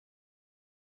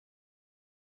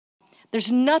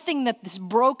There's nothing that this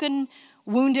broken,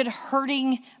 wounded,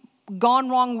 hurting, gone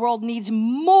wrong world needs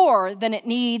more than it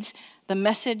needs the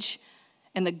message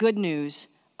and the good news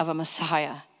of a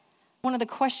Messiah. One of the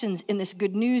questions in this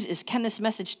good news is, can this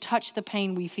message touch the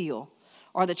pain we feel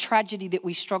or the tragedy that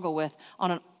we struggle with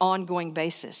on an ongoing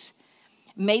basis?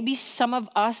 Maybe some of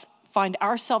us find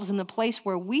ourselves in the place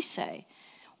where we say,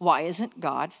 why isn't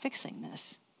God fixing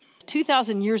this?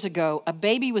 2,000 years ago, a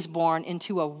baby was born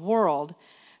into a world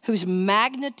whose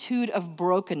magnitude of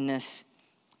brokenness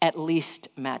at least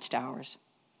matched ours.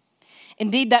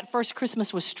 Indeed, that first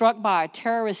Christmas was struck by a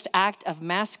terrorist act of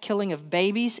mass killing of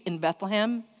babies in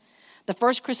Bethlehem. The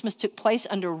first Christmas took place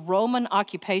under Roman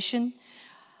occupation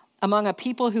among a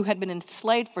people who had been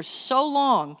enslaved for so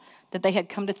long that they had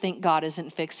come to think God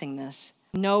isn't fixing this.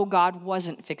 No, God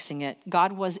wasn't fixing it.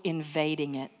 God was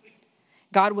invading it.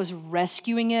 God was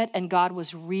rescuing it, and God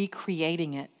was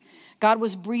recreating it. God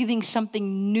was breathing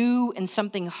something new and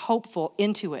something hopeful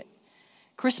into it.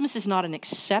 Christmas is not an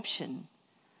exception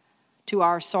to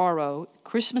our sorrow.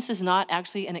 Christmas is not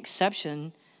actually an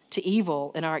exception to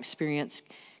evil in our experience.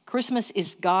 Christmas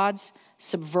is God's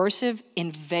subversive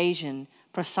invasion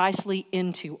precisely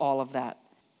into all of that.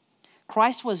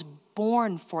 Christ was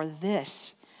born for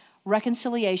this,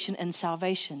 reconciliation and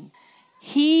salvation.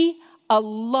 He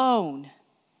alone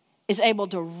is able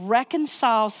to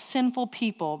reconcile sinful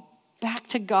people back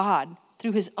to God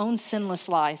through his own sinless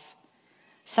life,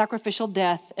 sacrificial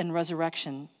death, and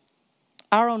resurrection.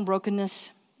 Our own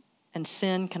brokenness and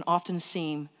sin can often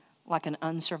seem like an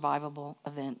unsurvivable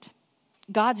event.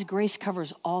 God's grace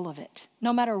covers all of it,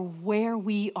 no matter where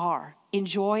we are, in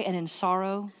joy and in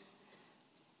sorrow,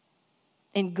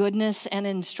 in goodness and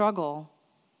in struggle.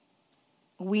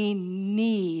 We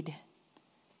need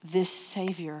this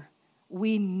Savior.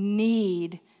 We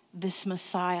need this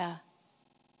Messiah.